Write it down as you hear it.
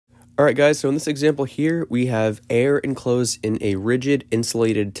Alright guys, so in this example here, we have air enclosed in a rigid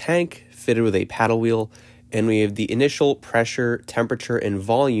insulated tank fitted with a paddle wheel, and we have the initial pressure, temperature, and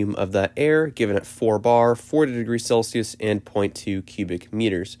volume of that air given at 4 bar, 40 degrees Celsius, and 0.2 cubic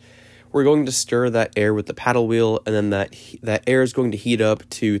meters. We're going to stir that air with the paddle wheel, and then that air is going to heat up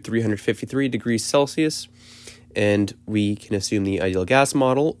to 353 degrees Celsius, and we can assume the ideal gas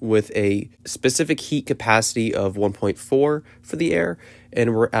model with a specific heat capacity of 1.4 for the air,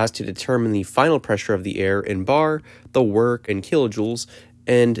 and we're asked to determine the final pressure of the air in bar, the work in kilojoules,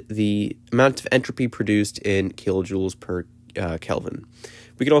 and the amount of entropy produced in kilojoules per Kelvin.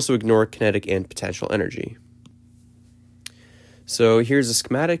 We can also ignore kinetic and potential energy. So here's a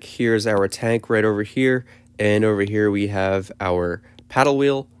schematic. Here's our tank right over here, and over here we have our paddle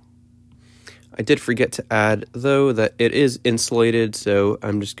wheel. I did forget to add, though, that it is insulated, so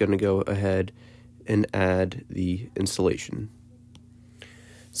I'm just going to go ahead and add the insulation.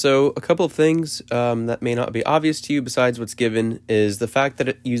 So a couple of things that may not be obvious to you besides what's given is the fact that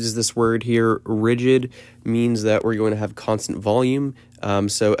it uses this word here, rigid, means that we're going to have constant volume.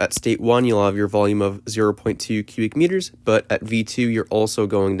 So at state 1, you'll have your volume of 0.2 cubic meters, but at V2, you're also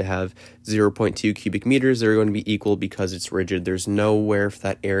going to have 0.2 cubic meters. They're going to be equal because it's rigid. There's nowhere for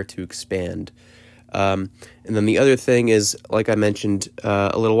that air to expand. And then the other thing is, like I mentioned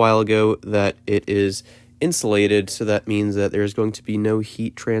a little while ago, that it is insulated, so that means that there's going to be no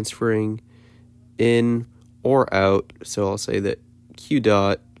heat transferring in or out. So I'll say that Q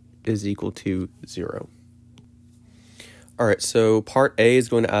dot is equal to 0. All right, so part A is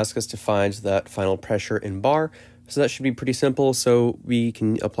going to ask us to find that final pressure in bar. So that should be pretty simple. So we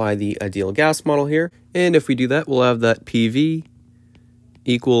can apply the ideal gas model here. And if we do that, we'll have that PV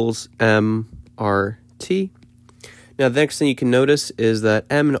equals mRT. Now, the next thing you can notice is that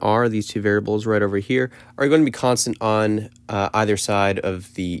M and R, these two variables right over here, are going to be constant on either side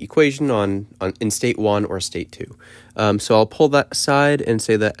of the equation in state 1 or state 2. So I'll pull that aside and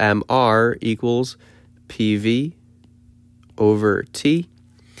say that MR equals PV over T.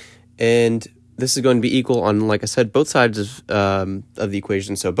 And this is going to be equal on, like I said, both sides of the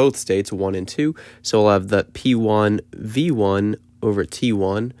equation, so both states, 1 and 2. So I'll have that P1 V1 over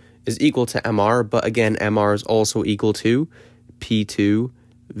T1 is equal to MR, but again, MR is also equal to P2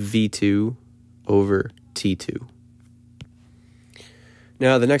 V2 over T2.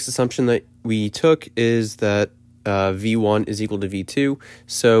 Now, the next assumption that we took is that V1 is equal to V2.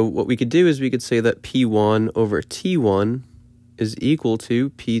 So what we could do is we could say that P1 over T1 is equal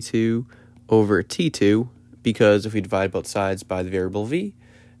to P2 over T2, because if we divide both sides by the variable V,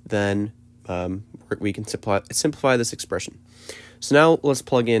 then we can simplify this expression. So now let's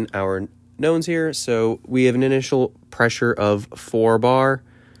plug in our knowns here. So we have an initial pressure of 4 bar.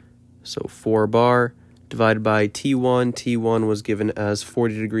 So 4 bar divided by T1. T1 was given as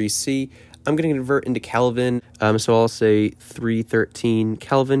 40 degrees C. I'm going to convert into Kelvin. So I'll say 313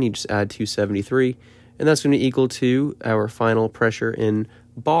 Kelvin. You just add 273. And that's going to equal to our final pressure in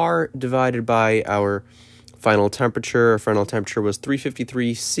bar divided by our final temperature. Our final temperature was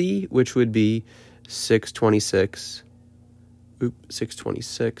 353 C, which would be 626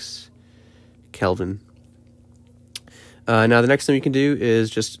 Kelvin. Now the next thing we can do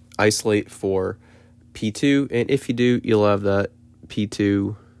is just isolate for P2, and if you do, you'll have that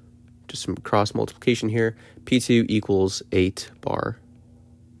P2, just some cross multiplication here, P2 equals 8 bar.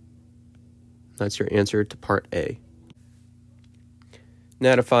 That's your answer to part A.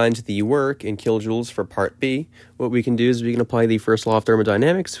 Now to find the work in kilojoules for part B, what we can do is we can apply the first law of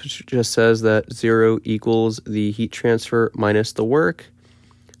thermodynamics, which just says that 0 equals the heat transfer minus the work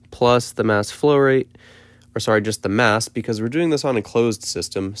plus the mass flow rate, or sorry, just the mass, because we're doing this on a closed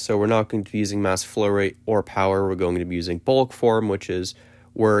system, so we're not going to be using mass flow rate or power. We're going to be using bulk form, which is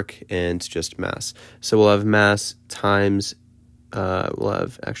work and just mass. So we'll have mass times, we'll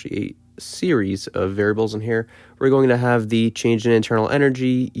have actually a series of variables in here. We're going to have the change in internal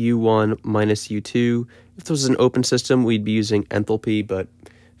energy, U1 minus U2. If this was an open system, we'd be using enthalpy, but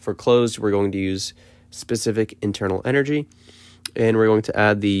for closed, we're going to use specific internal energy. And we're going to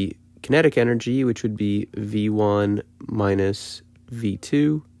add the kinetic energy, which would be V1 minus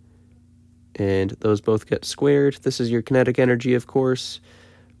V2. And those both get squared. This is your kinetic energy, of course,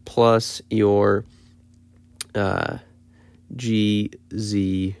 plus your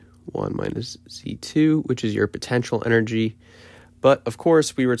GZ1 minus Z2, which is your potential energy. But of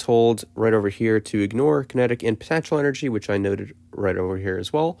course, we were told right over here to ignore kinetic and potential energy, which I noted right over here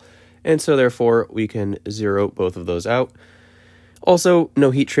as well. And so therefore, we can zero both of those out. Also,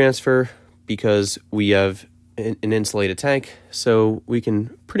 no heat transfer because we have an insulated tank. So we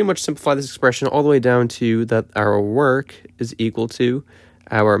can pretty much simplify this expression all the way down to that our work is equal to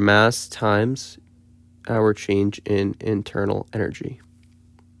our mass times our change in internal energy.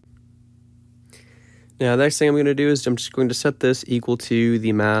 Now, the next thing I'm going to do is I'm just going to set this equal to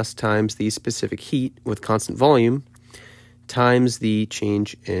the mass times the specific heat with constant volume times the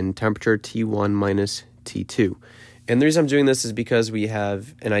change in temperature T1 minus T2. And the reason I'm doing this is because we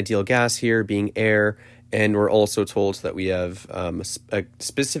have an ideal gas here being air, and we're also told that we have a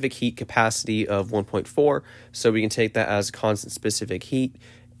specific heat capacity of 1.4, so we can take that as constant specific heat,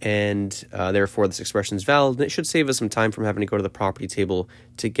 and therefore this expression is valid, and it should save us some time from having to go to the property table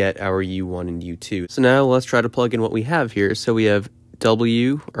to get our U1 and U2. So now let's try to plug in what we have here. So we have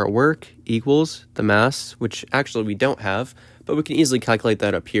W, our work, equals the mass, which actually we don't have, but we can easily calculate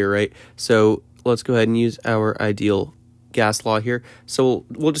that up here, right? So let's go ahead and use our ideal gas law here. So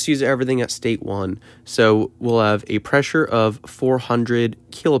we'll just use everything at state 1. So we'll have a pressure of 400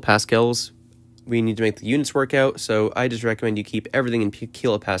 kilopascals. We need to make the units work out, so I just recommend you keep everything in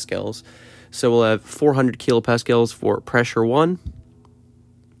kilopascals. So we'll have 400 kilopascals for pressure 1.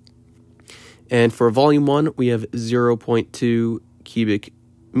 And for volume 1, we have 0.2 cubic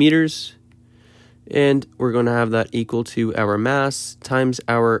meters. And we're going to have that equal to our mass times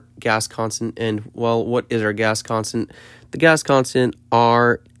our gas constant. And, well, what is our gas constant? The gas constant,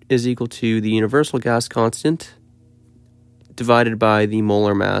 R, is equal to the universal gas constant divided by the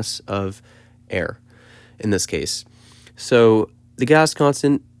molar mass of air, in this case. So the gas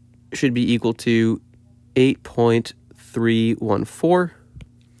constant should be equal to 8.314,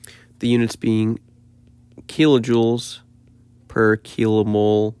 the units being kilojoules per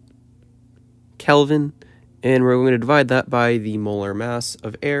kilomole Kelvin, and we're going to divide that by the molar mass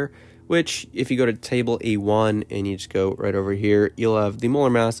of air, which, if you go to table A1 and you just go right over here, you'll have the molar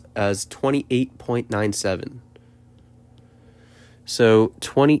mass as 28.97. So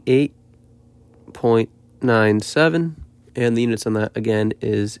 28.97, and the units on that again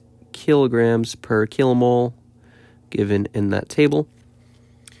is kilograms per kilomole, given in that table.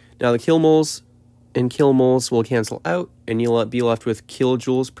 Now the kilomoles and kilomoles will cancel out, and you'll be left with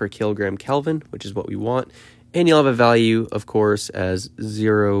kilojoules per kilogram Kelvin, which is what we want. And you'll have a value, of course, as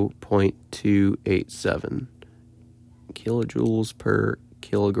 0.287 kilojoules per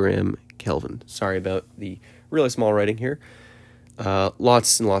kilogram Kelvin. Sorry about the really small writing here.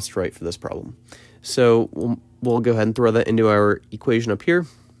 Lots and lots to write for this problem. So we'll go ahead and throw that into our equation up here.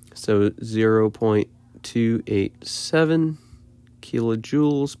 So 0.287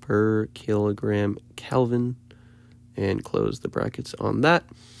 kilojoules per kilogram Kelvin, and close the brackets on that.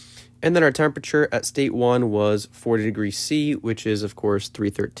 And then our temperature at state 1 was 40 degrees C, which is, of course,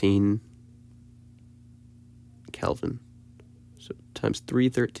 313 Kelvin. So times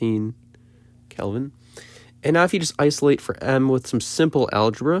 313 Kelvin. And now if you just isolate for M with some simple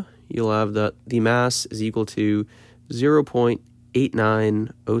algebra, you'll have that the mass is equal to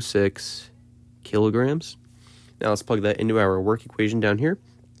 0.8906 kilograms. Now let's plug that into our work equation down here.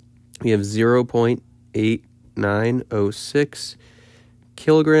 We have 0.8906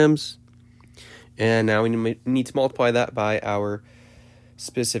 kilograms. And now we need to multiply that by our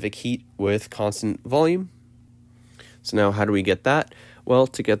specific heat with constant volume. So now how do we get that? Well,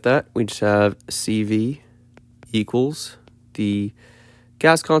 to get that, we just have CV equals the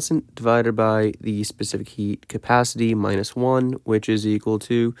gas constant divided by the specific heat capacity minus 1, which is equal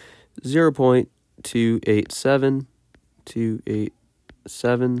to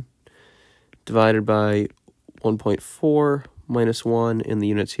 0.287 divided by 1.4 minus 1, and the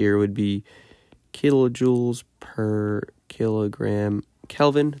units here would be kilojoules per kilogram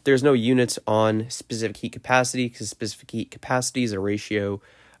Kelvin. There's no units on specific heat capacity because specific heat capacity is a ratio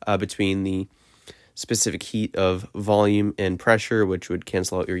between the specific heat of volume and pressure, which would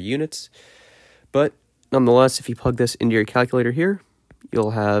cancel out your units. But nonetheless, if you plug this into your calculator here,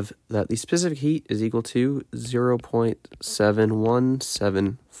 you'll have that the specific heat is equal to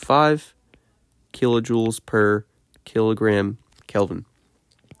 0.7175 kilojoules per kilogram Kelvin.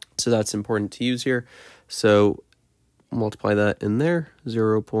 So that's important to use here. So multiply that in there,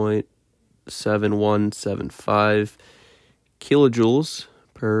 0.7175 kilojoules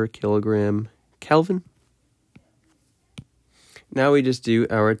per kilogram Kelvin. Now we just do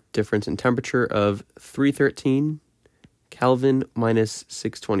our difference in temperature of 313 Kelvin minus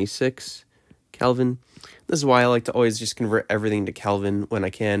 626 Kelvin. This is why I like to always just convert everything to Kelvin when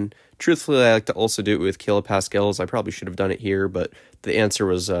I can. Truthfully, I like to also do it with kilopascals. I probably should have done it here, but the answer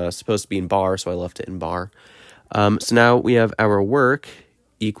was supposed to be in bar, so I left it in bar. So now we have our work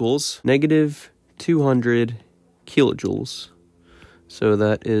equals negative 200 kilojoules. So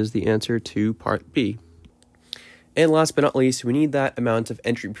that is the answer to part B. And last but not least, we need that amount of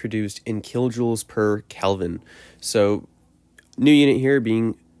entropy produced in kilojoules per Kelvin. So new unit here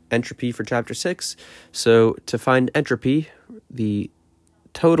being entropy for chapter 6. So to find entropy, the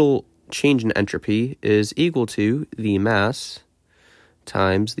total change in entropy is equal to the mass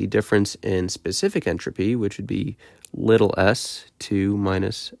times the difference in specific entropy, which would be little s2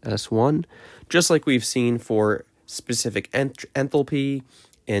 minus s1, just like we've seen for specific enthalpy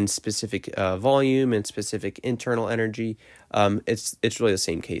and specific volume and specific internal energy. It's really the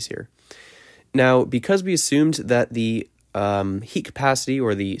same case here. Now, because we assumed that the heat capacity,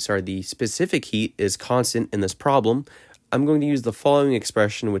 or the specific heat, is constant in this problem, I'm going to use the following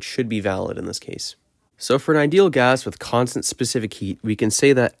expression, which should be valid in this case. So for an ideal gas with constant specific heat, we can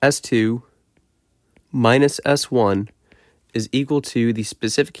say that S2 minus S1 is equal to the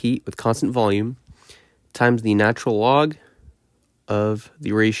specific heat with constant volume times the natural log of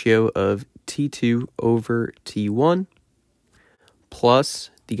the ratio of T2 over T1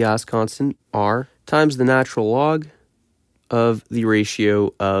 plus the gas constant R times the natural log of the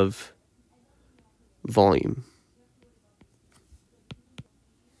ratio of volume.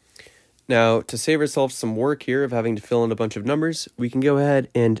 Now, to save ourselves some work here of having to fill in a bunch of numbers, we can go ahead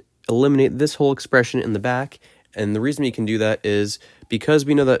and eliminate this whole expression in the back. And the reason we can do that is because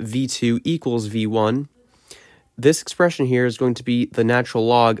we know that V2 equals V1, this expression here is going to be the natural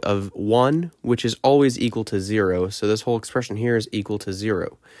log of 1, which is always equal to 0. So this whole expression here is equal to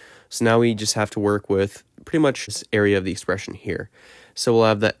 0. So now we just have to work with pretty much this area of the expression here. So we'll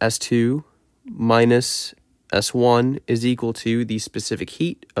have that S2 minus S1 is equal to the specific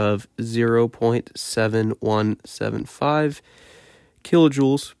heat of 0.7175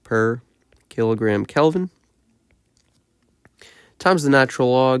 kilojoules per kilogram Kelvin times the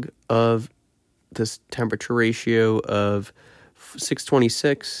natural log of this temperature ratio of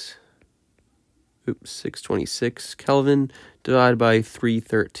 626 Kelvin divided by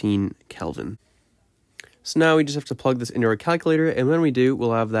 313 Kelvin. So now we just have to plug this into our calculator, and when we do,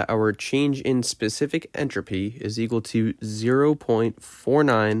 we'll have that our change in specific entropy is equal to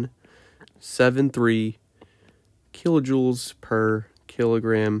 0.4973 kilojoules per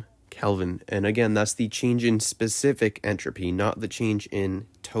kilogram Kelvin. And again, that's the change in specific entropy, not the change in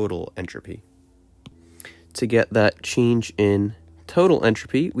total entropy. To get that change in total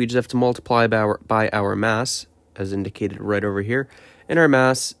entropy, we just have to multiply by our mass, as indicated right over here, and our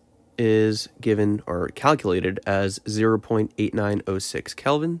mass is given or calculated as 0.8906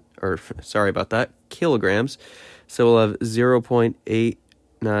 Kelvin, or sorry about that, kilograms. So we'll have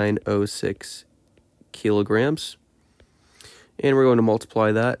 0.8906 kilograms, and we're going to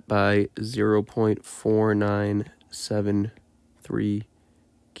multiply that by 0.4973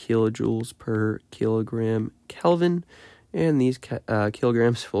 kilojoules per kilogram Kelvin, and these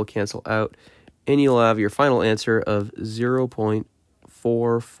kilograms will cancel out, and you'll have your final answer of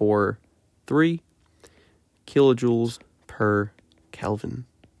 0.443 kilojoules per Kelvin.